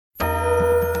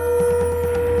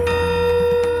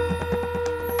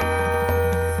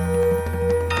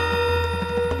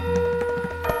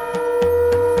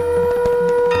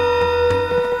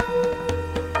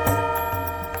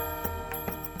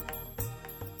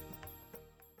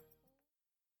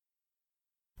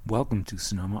Welcome to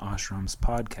Sonoma Ashram's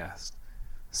podcast,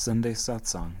 Sunday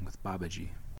Satsang with Babaji.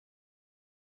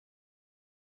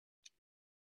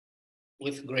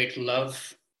 With great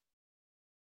love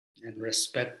and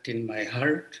respect in my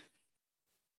heart,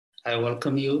 I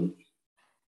welcome you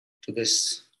to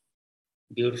this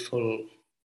beautiful,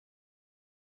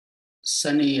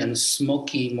 sunny and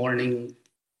smoky morning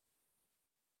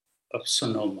of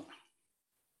Sonoma.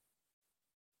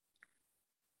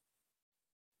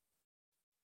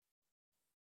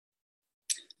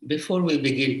 Before we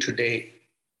begin today,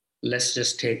 let's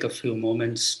just take a few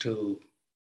moments to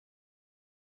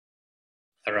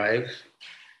arrive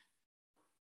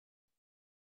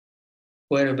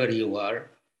wherever you are.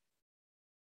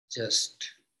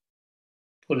 Just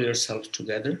pull yourself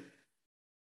together.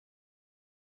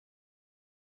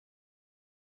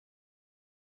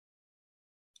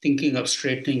 Thinking of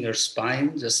straightening your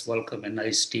spine, just welcome a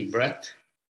nice deep breath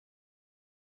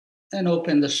and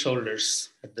open the shoulders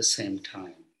at the same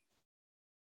time.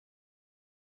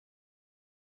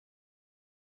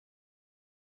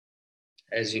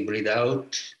 As you breathe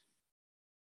out,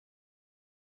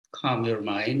 calm your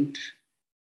mind.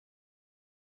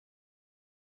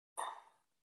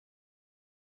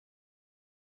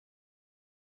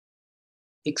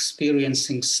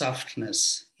 Experiencing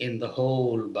softness in the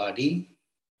whole body.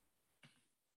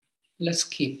 Let's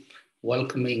keep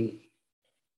welcoming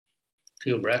a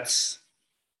few breaths.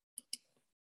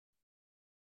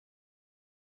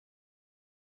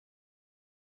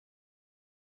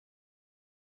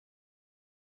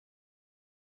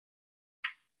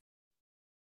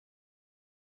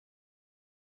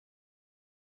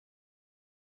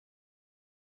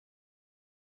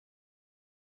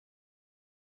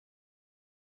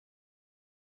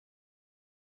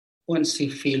 Once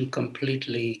you feel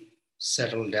completely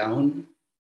settled down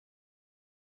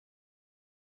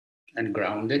and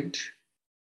grounded,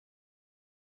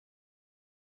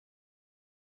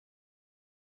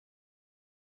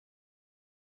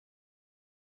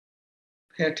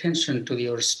 pay attention to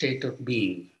your state of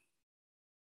being.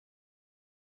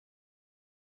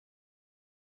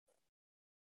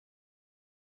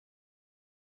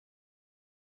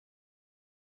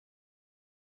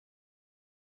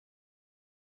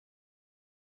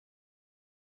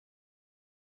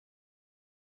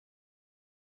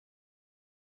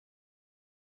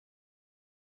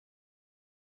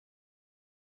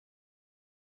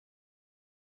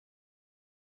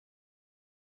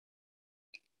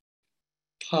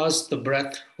 Pause the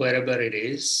breath wherever it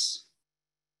is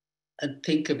and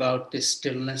think about the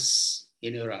stillness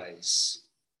in your eyes.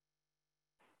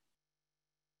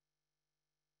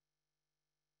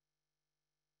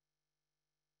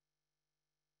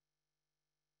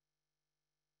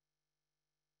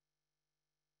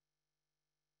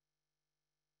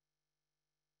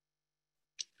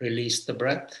 Release the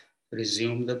breath,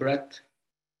 resume the breath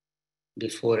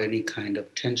before any kind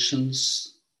of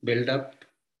tensions build up.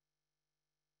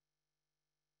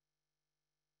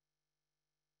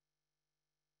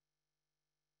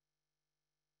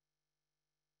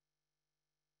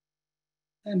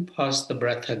 And pause the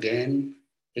breath again.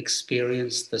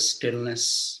 Experience the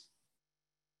stillness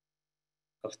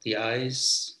of the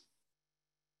eyes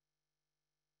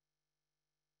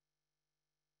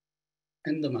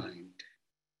and the mind.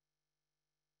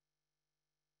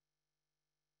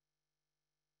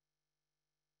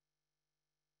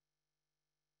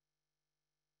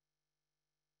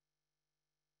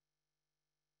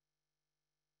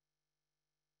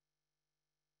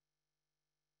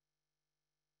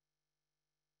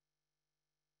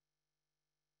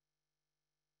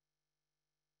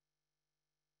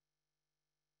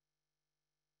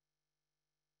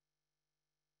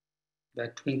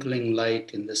 That twinkling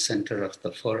light in the center of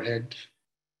the forehead,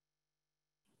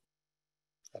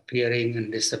 appearing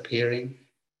and disappearing.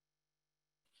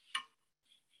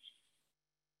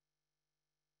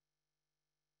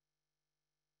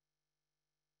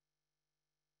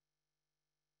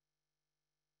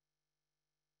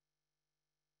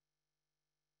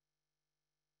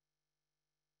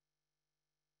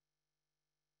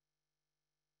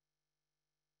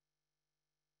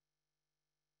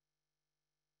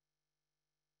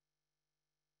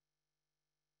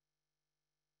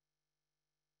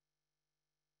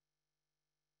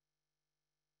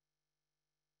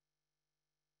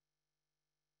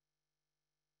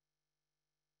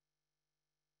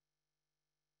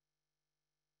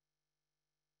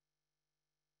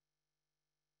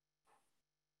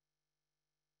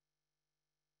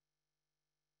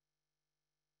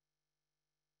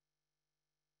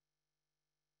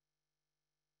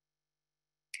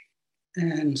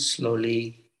 And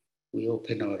slowly we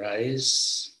open our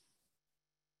eyes.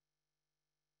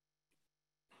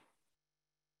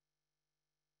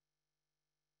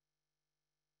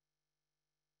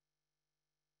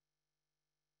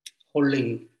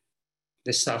 holding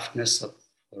the softness of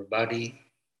our body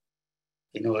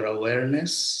in our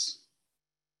awareness.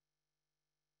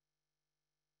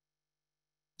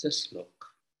 Just look.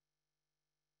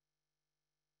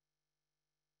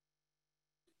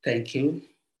 Thank you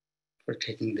for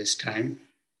taking this time.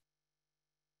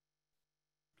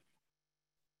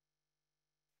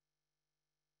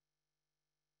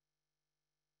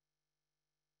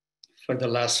 For the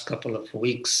last couple of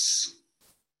weeks,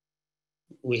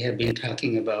 we have been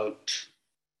talking about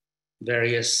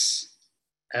various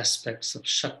aspects of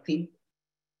Shakti.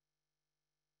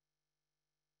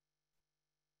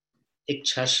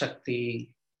 Ichha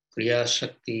Shakti, Kriya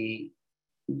Shakti,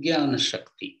 Jnana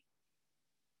Shakti.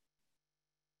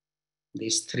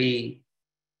 These three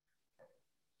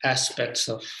aspects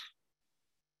of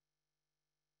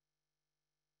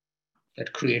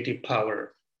that creative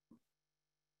power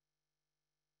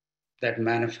that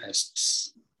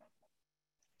manifests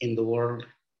in the world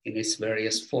in its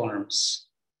various forms.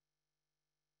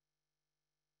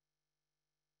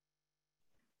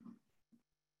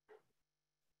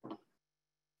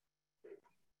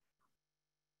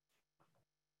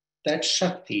 That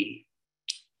Shakti,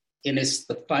 in its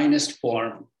the finest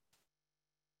form,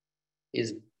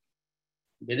 is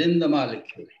within the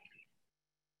molecule,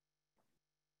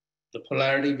 the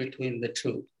polarity between the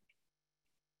two,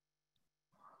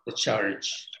 the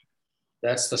charge.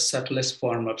 That's the subtlest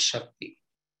form of Shakti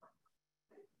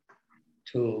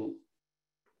to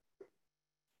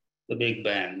the Big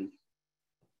Bang.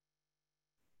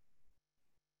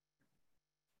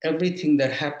 Everything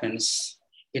that happens,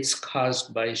 it's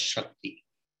caused by Shakti.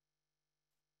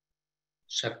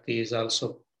 Shakti is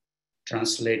also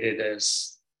translated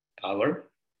as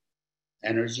power,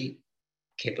 energy,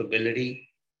 capability,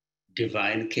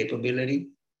 divine capability,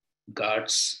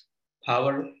 God's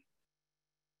power.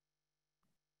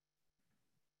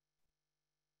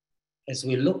 As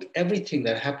we look, everything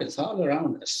that happens all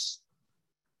around us,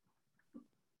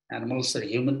 animals or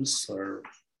humans or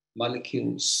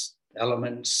molecules,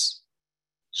 elements,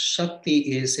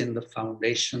 Shakti is in the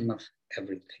foundation of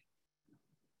everything.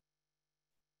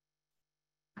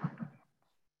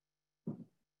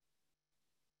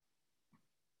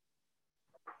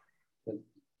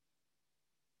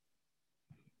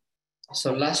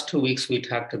 So last 2 weeks we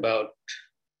talked about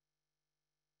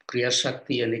Kriya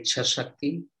Shakti and Ichha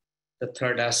Shakti. The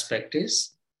third aspect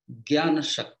is Jnana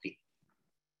Shakti.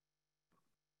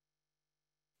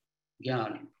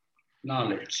 Jnana,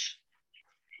 knowledge.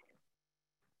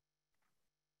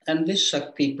 And this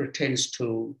Shakti pertains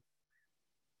to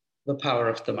the power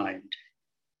of the mind.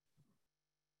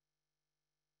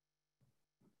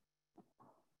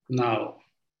 Now,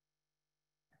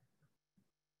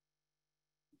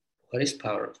 what is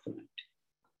power of the mind?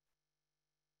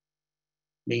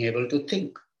 Being able to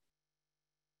think,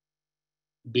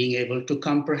 being able to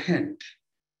comprehend,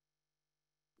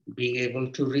 being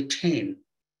able to retain,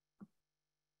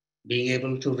 being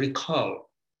able to recall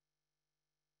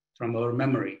from our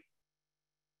memory.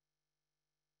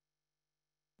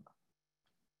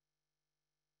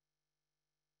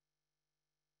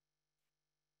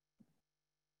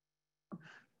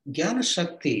 Jnana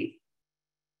Shakti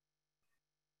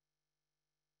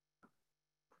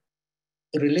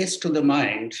relates to the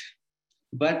mind,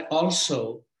 but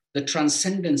also the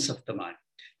transcendence of the mind.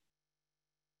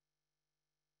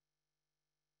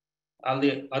 All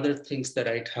the other things that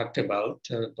I talked about,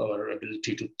 our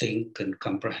ability to think and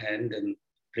comprehend and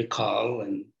recall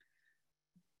and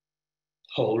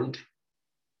hold.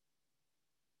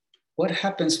 What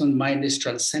happens when mind is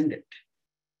transcended?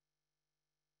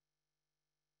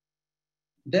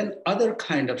 Then other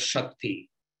kind of Shakti,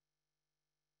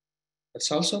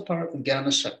 it's also part of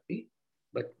Jnana Shakti,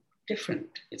 but different.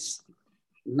 It's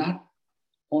not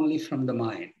only from the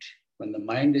mind. When the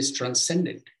mind is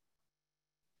transcended,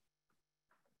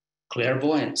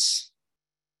 clairvoyance,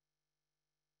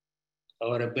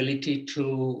 our ability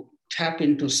to tap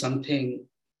into something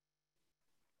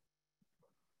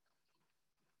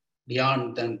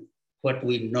beyond than what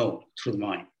we know through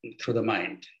the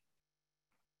mind.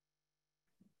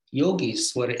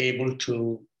 Yogis were able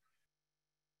to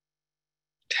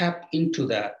tap into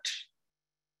that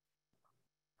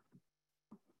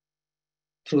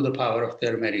through the power of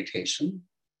their meditation,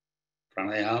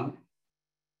 pranayama,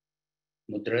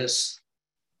 mudras,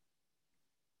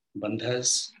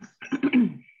 bandhas.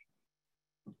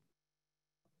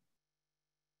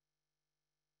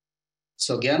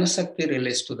 So Jnana Shakti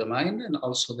relates to the mind and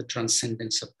also the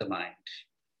transcendence of the mind.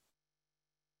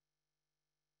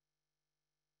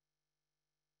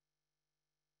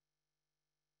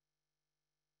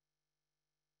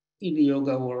 In the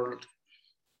yoga world,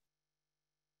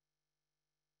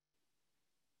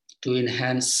 to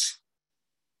enhance,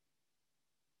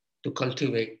 to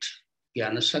cultivate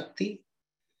Jnana Shakti.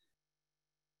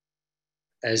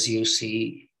 As you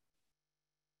see,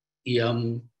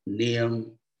 Yam,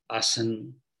 Niyam,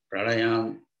 Asan,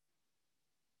 Pranayam,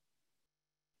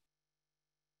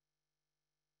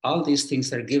 all these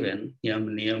things are given, Yam,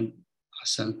 Niyam,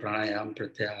 Asan, Pranayam,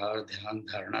 Pratyahar, Dhyan,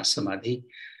 Dharana, Samadhi.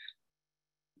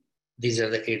 These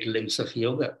are the 8 limbs of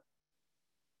yoga.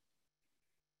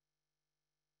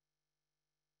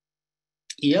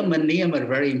 Yam and Niyam are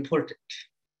very important.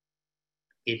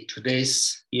 In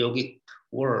today's yogic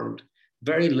world,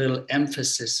 very little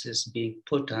emphasis is being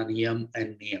put on Yam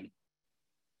and Niyam.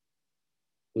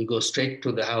 We go straight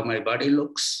to the how my body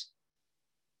looks,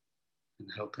 and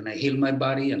how can I heal my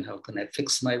body, and how can I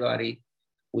fix my body.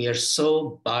 We are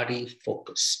so body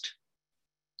focused.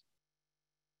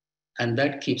 And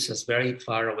that keeps us very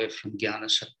far away from Jnana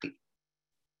Shakti,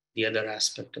 the other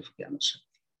aspect of Jnana Shakti.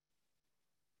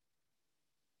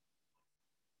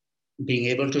 Being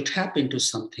able to tap into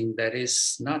something that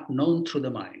is not known through the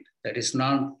mind, that is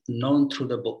not known through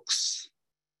the books,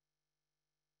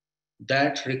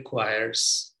 that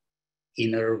requires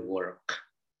inner work.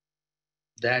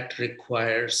 That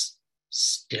requires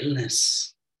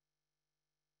stillness.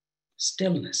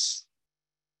 Stillness.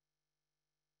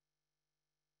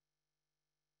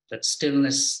 That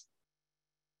stillness,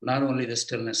 not only the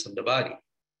stillness of the body,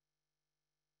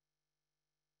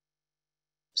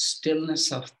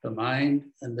 stillness of the mind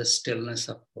and the stillness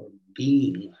of our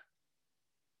being.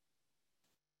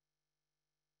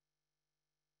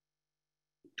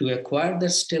 To acquire the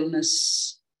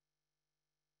stillness,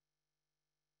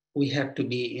 we have to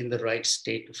be in the right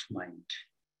state of mind.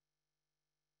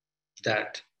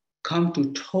 That come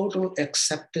to total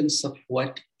acceptance of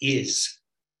what is.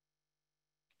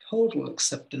 Total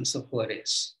acceptance of what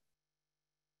is.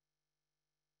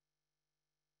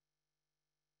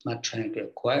 Not trying to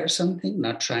acquire something,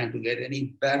 not trying to get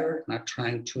any better, not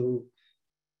trying to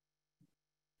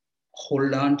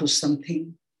hold on to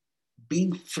something,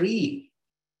 being free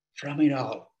from it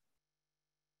all.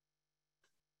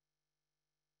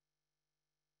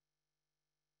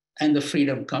 And the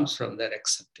freedom comes from that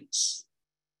acceptance.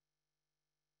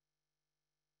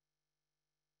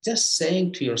 Just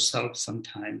saying to yourself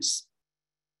sometimes,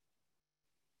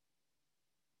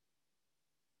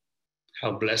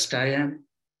 how blessed I am.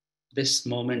 This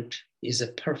moment is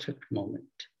a perfect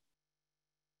moment.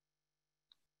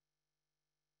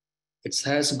 It's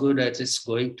as good as it's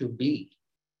going to be.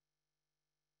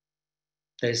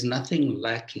 There's nothing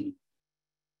lacking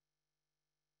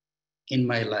in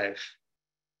my life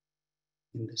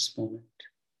in this moment.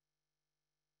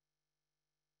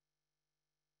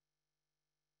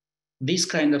 These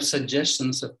kind of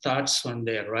suggestions of thoughts, when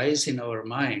they arise in our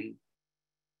mind,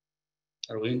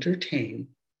 or we entertain,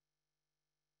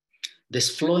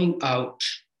 this flowing out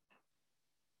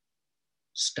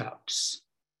stops.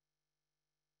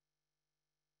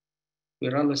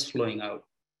 We're always flowing out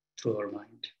through our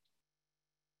mind.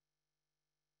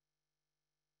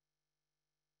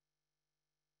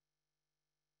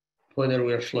 Whether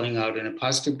we're flowing out in a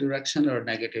positive direction or a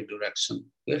negative direction,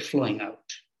 we're flowing out.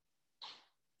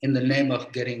 In the name of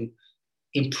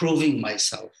improving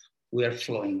myself, we are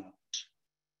flowing out.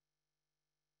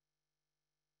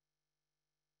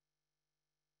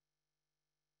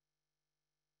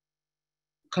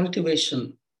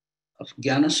 Cultivation of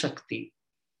Jnana Shakti,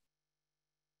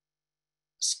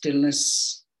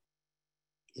 stillness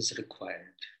is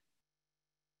required.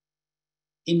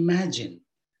 Imagine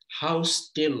how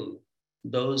still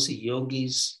those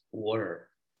yogis were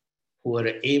who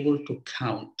were able to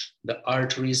count the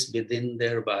arteries within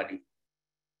their body,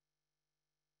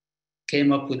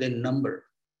 came up with a number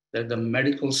that the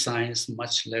medical science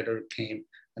much later came,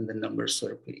 and the numbers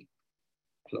were pretty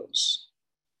close.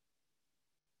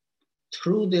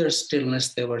 Through their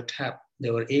stillness, they were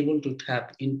able to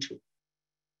tap into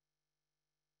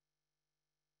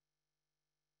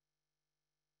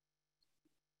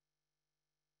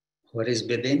what is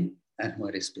within and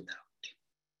what is without.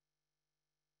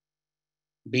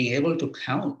 Being able to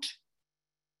count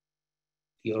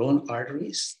your own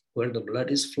arteries, where the blood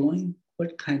is flowing,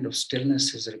 what kind of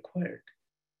stillness is required?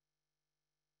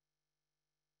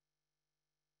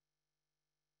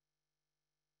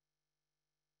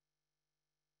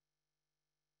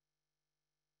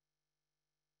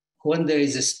 When there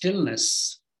is a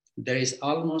stillness, there is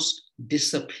almost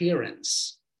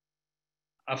disappearance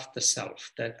of the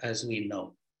self, that as we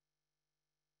know.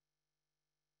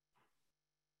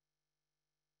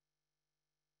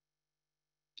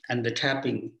 And the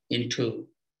tapping into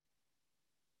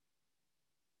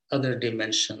other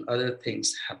dimension, other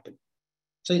things happen.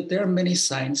 So there are many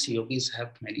signs, yogis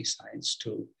have many signs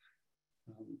to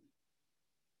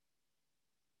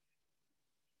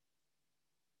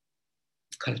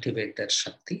cultivate that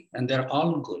Shakti, and they're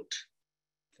all good.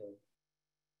 So,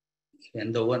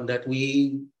 and the one that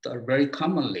we are very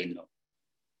commonly know,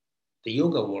 the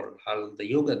yoga world, how the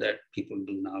yoga that people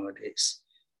do nowadays.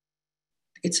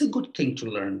 It's a good thing to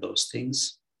learn those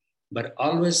things, but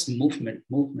always movement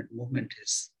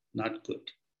is not good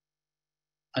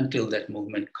until that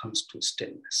movement comes to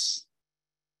stillness.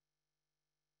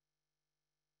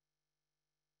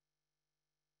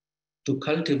 To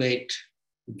cultivate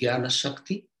Jnana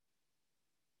Shakti,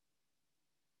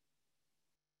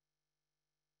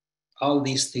 all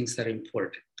these things are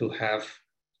important. To have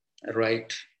a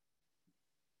right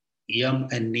yam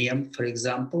and niyam, for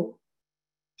example,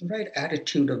 the right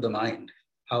attitude of the mind,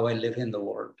 how I live in the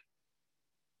world.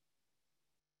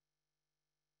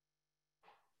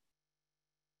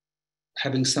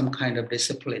 Having some kind of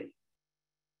discipline.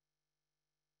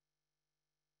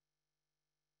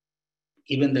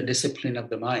 Even the discipline of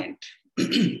the mind.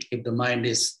 If the mind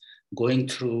is going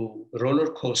through roller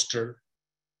coaster,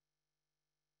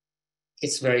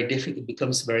 it's very difficult, it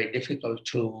becomes very difficult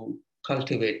to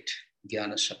cultivate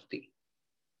Jnana Shakti.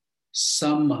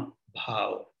 Some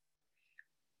bhav.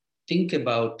 Think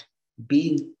about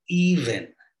being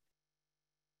even,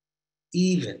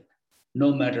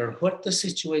 no matter what the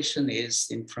situation is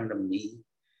in front of me.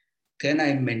 Can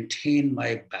I maintain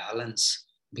my balance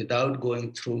without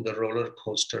going through the roller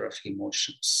coaster of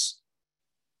emotions?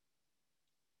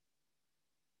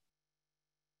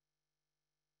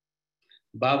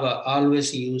 Baba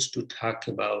always used to talk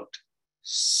about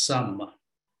sam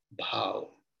bhav,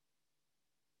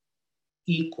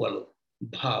 equal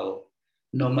bhav,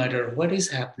 no matter what is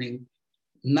happening,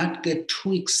 not get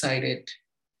too excited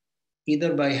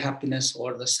either by happiness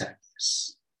or the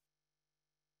sadness.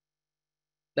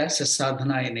 That's a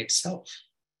sadhana in itself,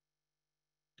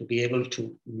 to be able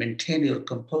to maintain your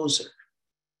composure,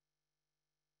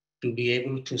 to be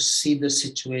able to see the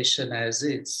situation as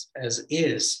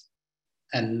is,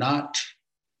 and not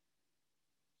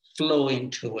flow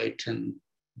into it and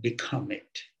become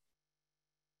it.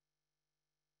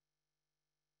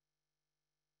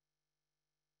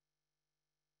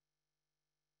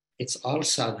 It's all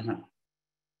sadhana.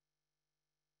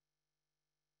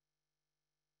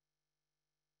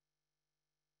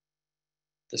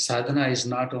 The sadhana is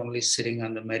not only sitting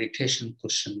on the meditation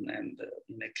cushion and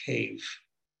in a cave.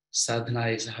 Sadhana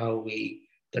is how we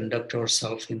conduct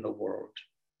ourselves in the world,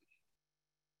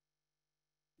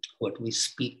 what we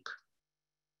speak.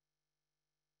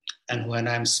 And when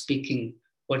I'm speaking,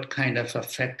 what kind of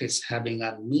effect it's having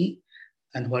on me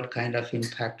and what kind of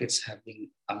impact it's having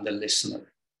on the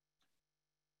listener.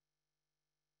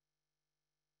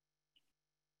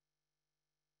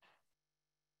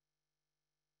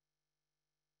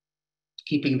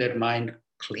 Keeping that mind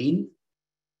clean,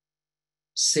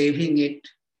 saving it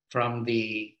from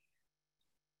the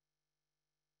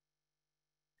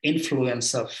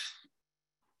influence of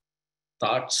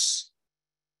thoughts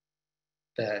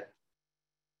that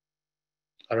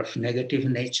are of negative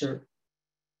nature.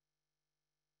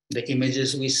 The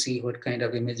images we see, what kind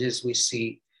of images we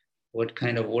see, what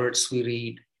kind of words we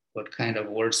read, what kind of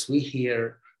words we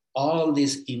hear, all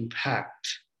these impact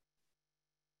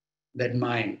that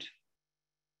mind.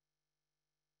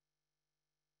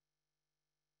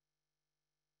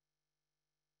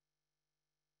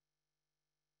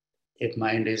 If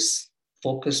mind is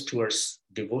focused towards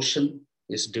devotion,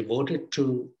 is devoted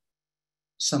to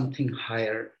something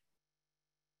higher,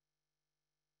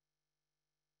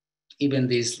 even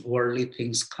these worldly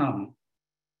things come,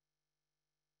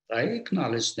 I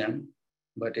acknowledge them,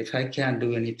 but if I can't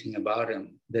do anything about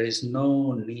them, there is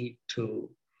no need to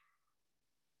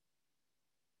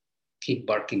keep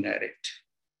barking at it.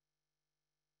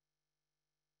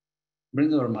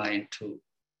 Bring our mind to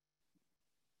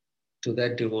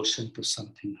that devotion to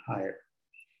something higher.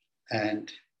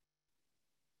 And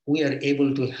we are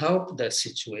able to help that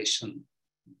situation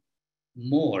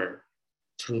more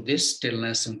through this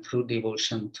stillness and through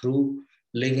devotion, through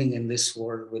living in this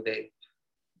world with a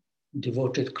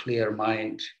devoted, clear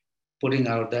mind, putting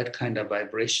out that kind of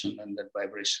vibration, and that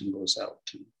vibration goes out.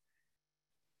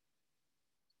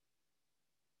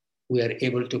 We are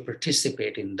able to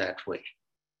participate in that way.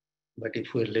 But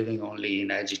if we're living only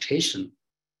in agitation,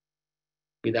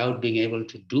 without being able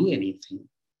to do anything,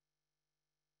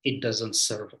 it doesn't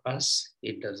serve us,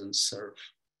 it doesn't serve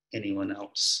anyone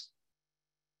else.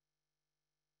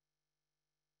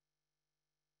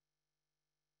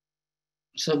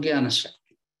 So Jnana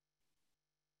Shakti.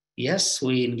 Yes,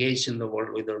 we engage in the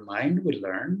world with our mind, we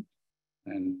learn,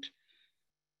 and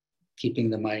keeping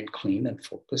the mind clean and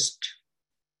focused.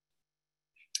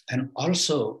 And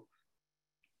also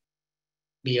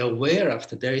be aware of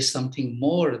that there is something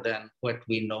more than what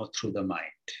we know through the mind.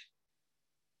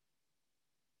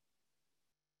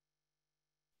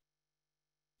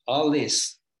 All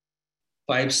these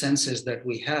 5 senses that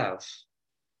we have,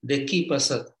 they keep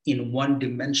us in one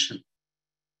dimension.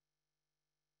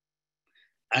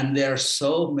 And there are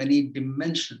so many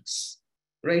dimensions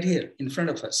right here in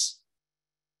front of us.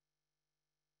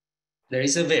 There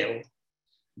is a veil.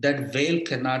 That veil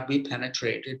cannot be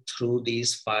penetrated through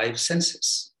these 5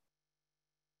 senses.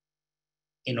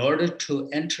 In order to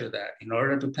enter that, in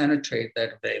order to penetrate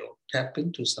that veil, tap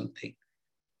into something.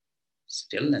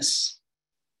 Stillness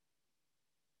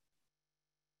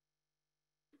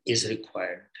is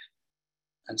required.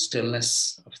 And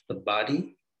stillness of the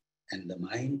body and the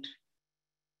mind.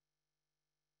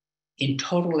 In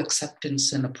total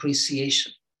acceptance and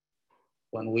appreciation.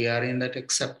 When we are in that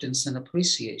acceptance and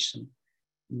appreciation,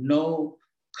 no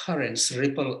currents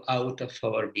ripple out of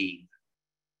our being.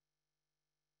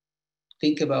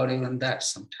 Think about even that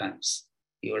sometimes.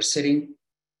 You are sitting,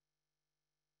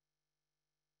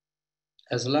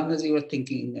 as long as you are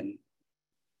thinking, and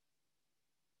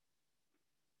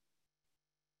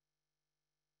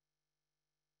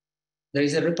there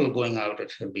is a ripple going out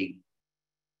of your being.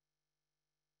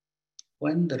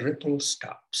 When the ripple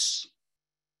stops,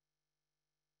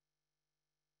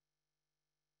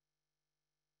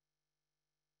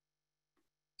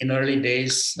 in early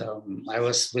days, I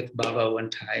was with Baba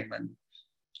one time, and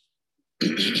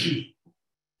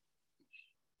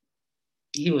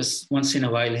he was, once in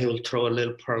a while, he will throw a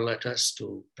little pearl at us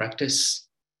to practice.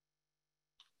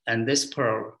 And this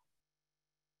pearl,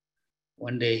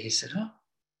 one day he said, oh,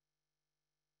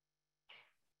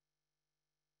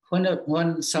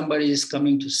 when somebody is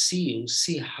coming to see you,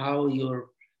 see how you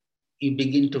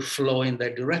begin to flow in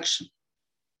that direction.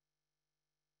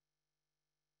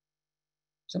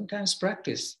 Sometimes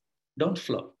practice, don't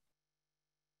flow.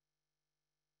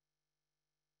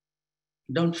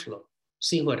 Don't flow,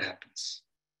 see what happens.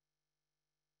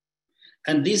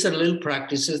 And these are little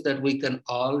practices that we can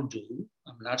all do.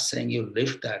 I'm not saying you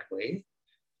live that way.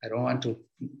 I don't want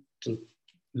to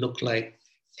look like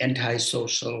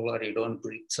antisocial or you don't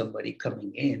greet somebody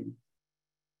coming in.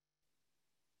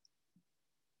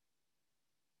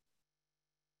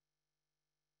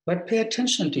 But pay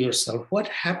attention to yourself. What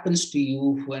happens to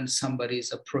you when somebody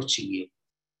is approaching you?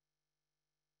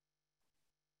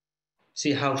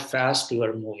 See how fast you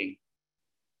are moving.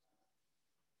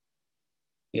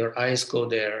 Your eyes go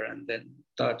there, and then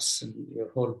thoughts and your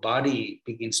whole body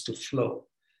begins to flow.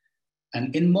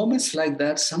 And in moments like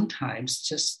that, sometimes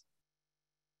just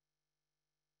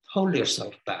hold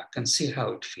yourself back and see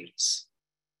how it feels.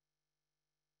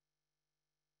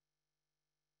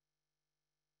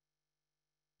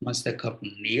 Once they come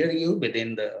near you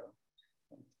within the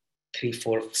 3,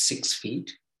 4, 6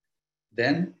 feet,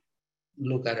 then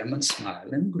look at them and smile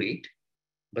and greet.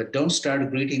 But don't start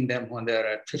greeting them when they're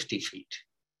at 50 feet.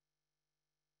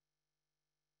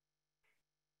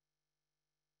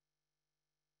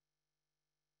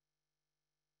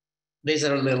 These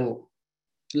are little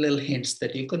hints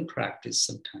that you can practice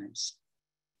sometimes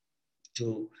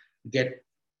to get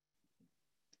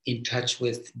in touch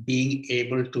with being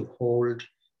able to hold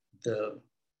the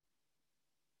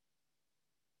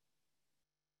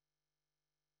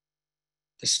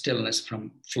stillness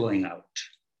from flowing out.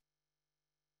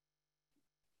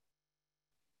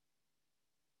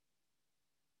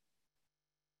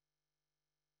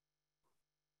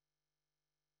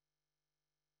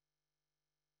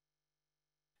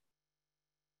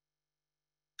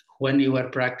 When you are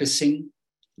practicing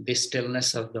the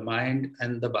stillness of the mind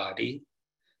and the body,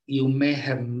 you may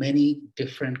have many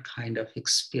different kind of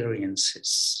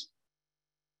experiences.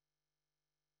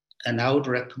 And I would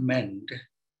recommend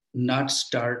not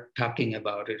start talking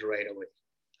about it right away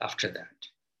after that.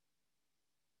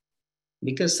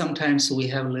 Because sometimes we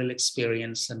have a little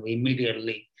experience and we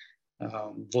immediately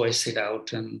voice it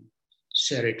out and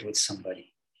share it with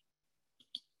somebody.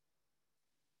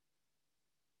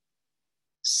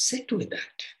 Sit with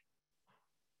that.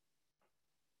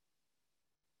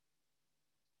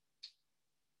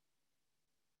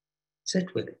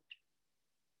 Sit with it.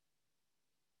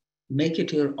 Make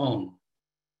it your own.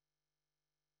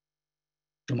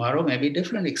 Tomorrow may be a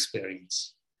different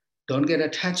experience. Don't get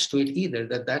attached to it either,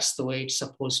 that that's the way it's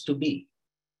supposed to be.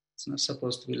 It's not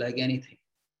supposed to be like anything.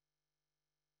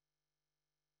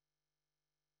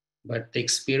 But the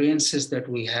experiences that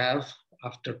we have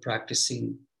after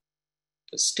practicing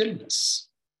the stillness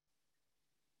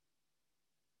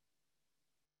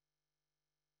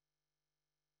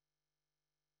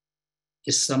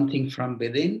is something from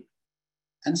within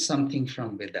and something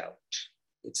from without.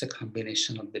 It's a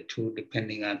combination of the two,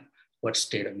 depending on what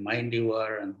state of mind you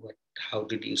are and how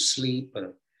did you sleep,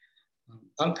 or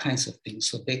all kinds of things.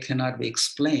 So they cannot be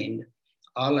explained.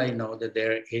 All I know that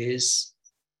there is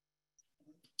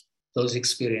those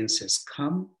experiences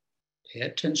come, pay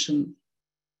attention,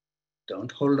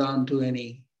 don't hold on to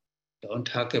any, don't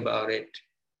talk about it,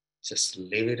 just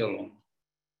leave it alone.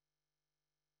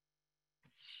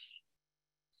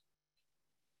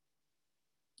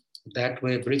 That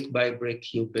way, brick by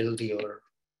brick, you build your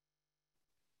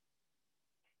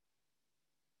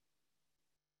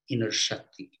inner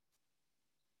Shakti.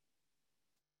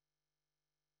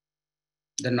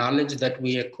 The knowledge that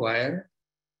we acquire,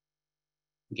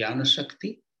 Jnana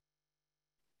Shakti,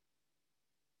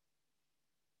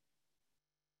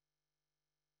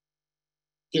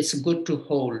 it's good to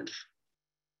hold.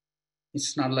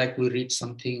 It's not like we read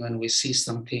something and we see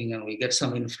something and we get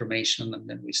some information and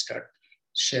then we start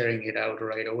sharing it out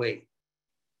right away.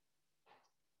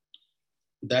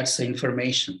 That's the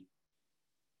information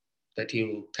that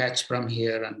you catch from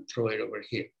here and throw it over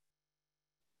here.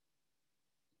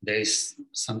 There is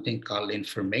something called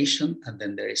information, and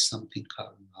then there is something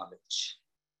called knowledge.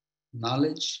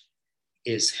 Knowledge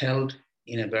is held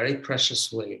in a very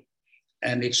precious way,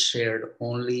 and it's shared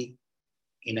only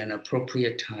in an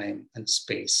appropriate time and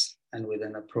space and with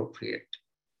an appropriate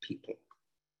people.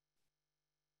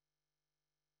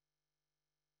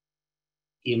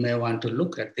 You may want to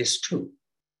look at this too,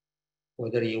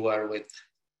 whether you are with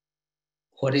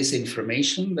what is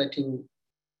information that you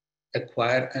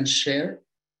acquire and share,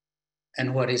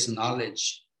 and what is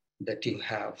knowledge that you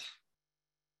have.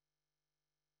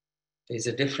 There's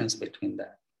a difference between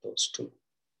those two.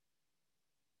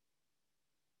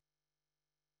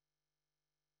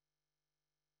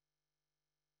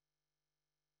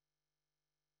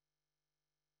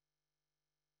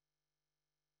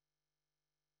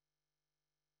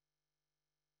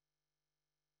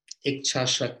 Iksha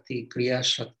Shakti, Kriya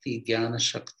Shakti, Jnana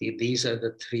Shakti, these are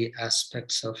the three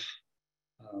aspects of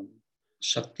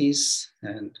Shaktis,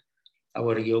 and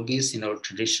our yogis in our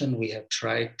tradition, we have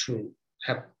tried to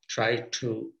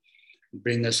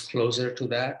bring us closer to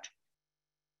that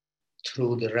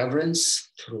through the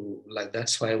reverence,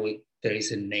 that's why there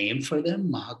is a name for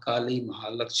them, Mahakali,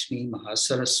 Mahalakshmi,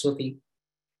 Mahasaraswati.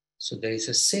 So there is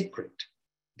a sacred.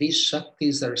 These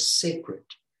Shaktis are sacred.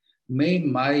 May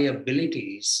my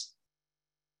abilities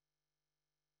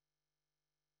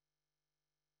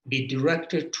be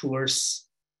directed towards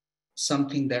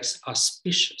something that's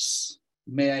auspicious.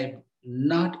 May I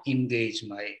not engage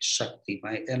my Shakti,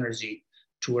 my energy,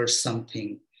 towards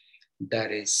something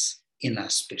that is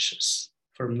inauspicious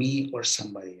for me or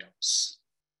somebody else.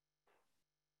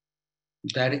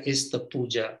 That is the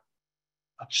puja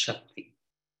of Shakti.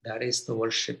 That is the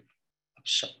worship of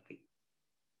Shakti.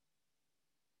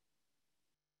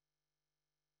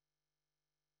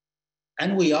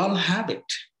 And we all have it.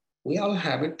 We all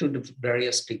have it to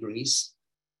various degrees.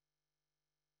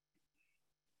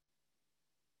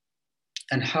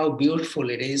 And how beautiful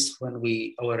it is when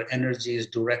our energy is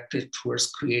directed towards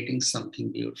creating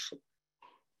something beautiful.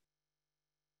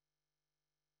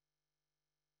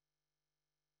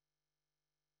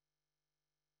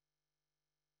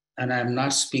 And I'm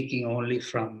not speaking only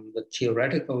from the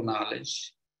theoretical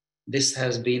knowledge. This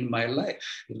has been my life.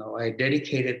 I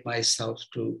dedicated myself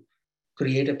to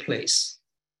create a place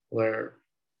where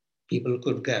people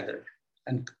could gather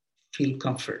and feel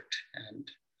comfort and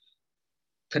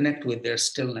connect with their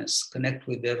stillness, connect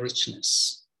with their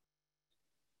richness.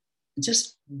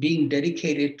 Just being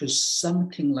dedicated to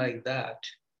something like that,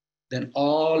 then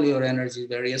all your energy,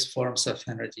 various forms of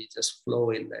energy, just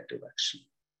flow in that direction.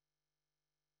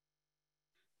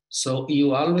 So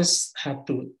you always have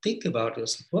to think about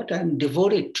yourself, what I'm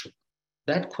devoted to.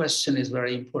 That question is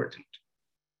very important.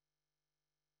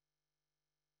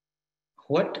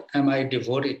 What am I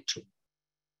devoted to?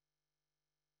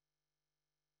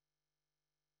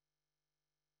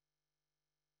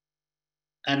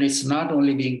 And it's not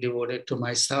only being devoted to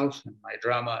myself and my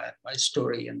drama and my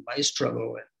story and my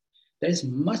struggle. There's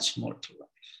much more to life.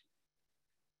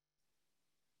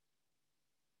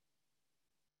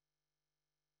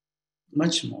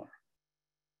 Much more.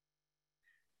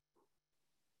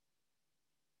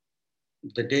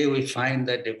 The day we find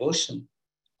that devotion,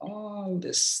 all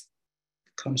this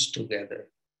comes together.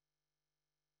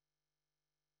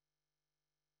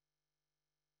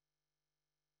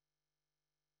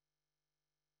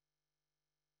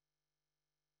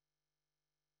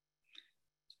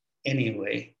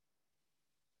 Anyway,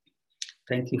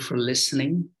 thank you for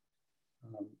listening.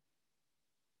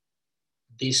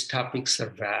 these topics are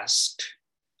vast.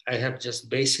 I have just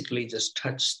basically just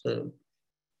touched the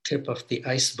tip of the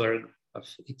iceberg of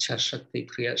Ichha Shakti,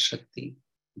 Kriya Shakti,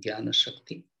 Jnana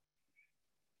Shakti.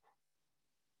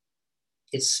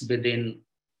 It's within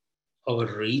our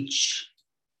reach.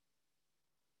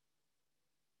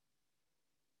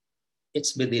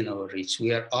 It's within our reach.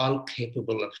 We are all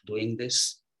capable of doing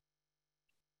this.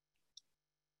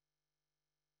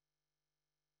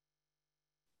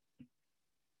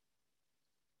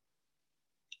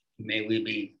 May we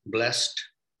be blessed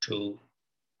to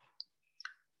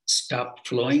stop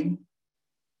flowing,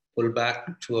 pull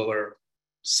back to our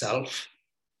self,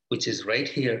 which is right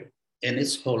here in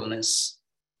its wholeness.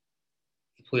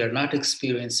 If we are not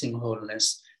experiencing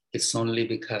wholeness, it's only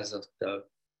because of the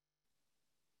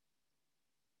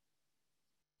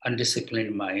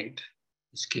undisciplined mind,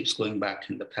 which keeps going back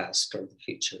in the past or the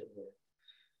future.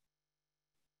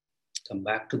 Come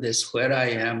back to this, where I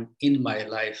am in my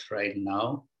life right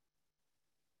now.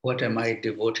 What am I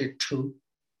devoted to?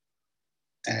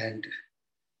 And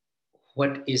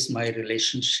what is my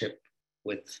relationship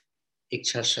with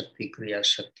Ichha Shakti, Kriya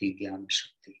Shakti, Jnana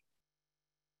Shakti?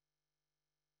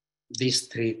 These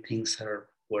three things are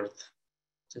worth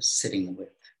just sitting with.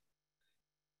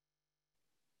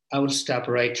 I will stop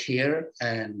right here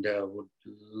and would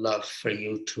love for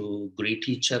you to greet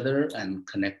each other and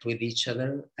connect with each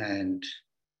other and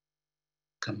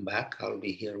come back. I'll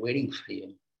be here waiting for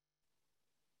you.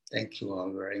 Thank you all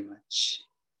very much.